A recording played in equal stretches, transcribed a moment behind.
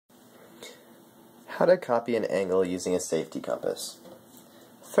How to copy an angle using a safety compass.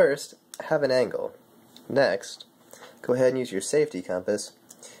 First, have an angle. Next, go ahead and use your safety compass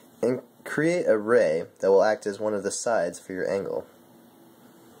and create a ray that will act as one of the sides for your angle.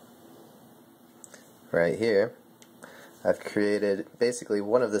 Right here, I've created basically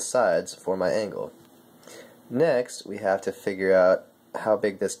one of the sides for my angle. Next, we have to figure out how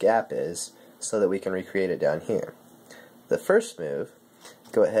big this gap is so that we can recreate it down here. The first move,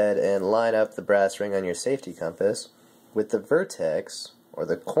 go ahead and line up the brass ring on your safety compass with the vertex, or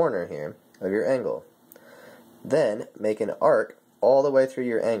the corner here, of your angle. Then make an arc all the way through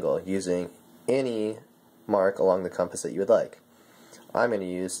your angle using any mark along the compass that you would like. I'm going to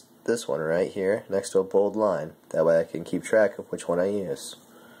use this one right here next to a bold line. That way I can keep track of which one I use.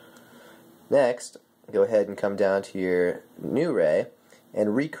 Next, go ahead and come down to your new ray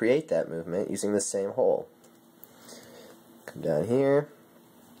and recreate that movement using the same hole. Come down here.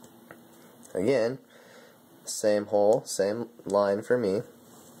 Again, same hole, same line for me.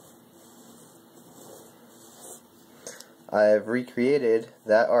 I've recreated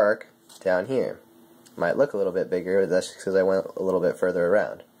that arc down here. Might look a little bit bigger, but that's just because I went a little bit further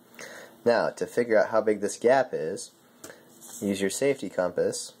around. Now, to figure out how big this gap is, use your safety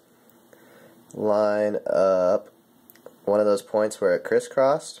compass, line up one of those points where it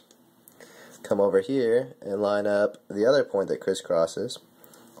crisscrossed, come over here and line up the other point that crisscrosses.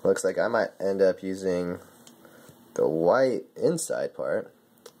 Looks like I might end up using the white inside part.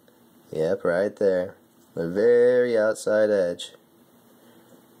 Yep, right there. The very outside edge.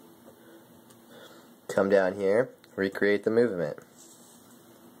 Come down here, recreate the movement.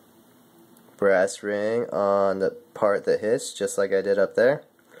 Brass ring on the part that hits, just like I did up there.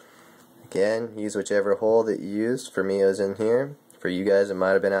 Again, use whichever hole that you used. For me, it was in here. For you guys, it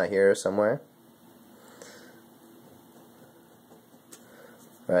might have been out here somewhere.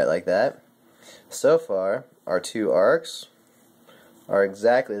 Right, like that. So far, our two arcs are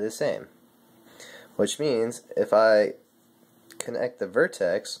exactly the same. Which means, if I connect the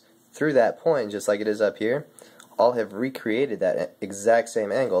vertex through that point, just like it is up here, I'll have recreated that exact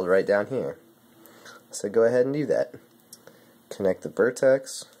same angle right down here. So go ahead and do that. Connect the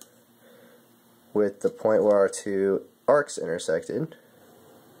vertex with the point where our two arcs intersected.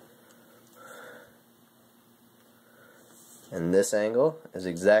 And this angle is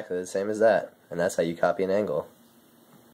exactly the same as that. And that's how you copy an angle.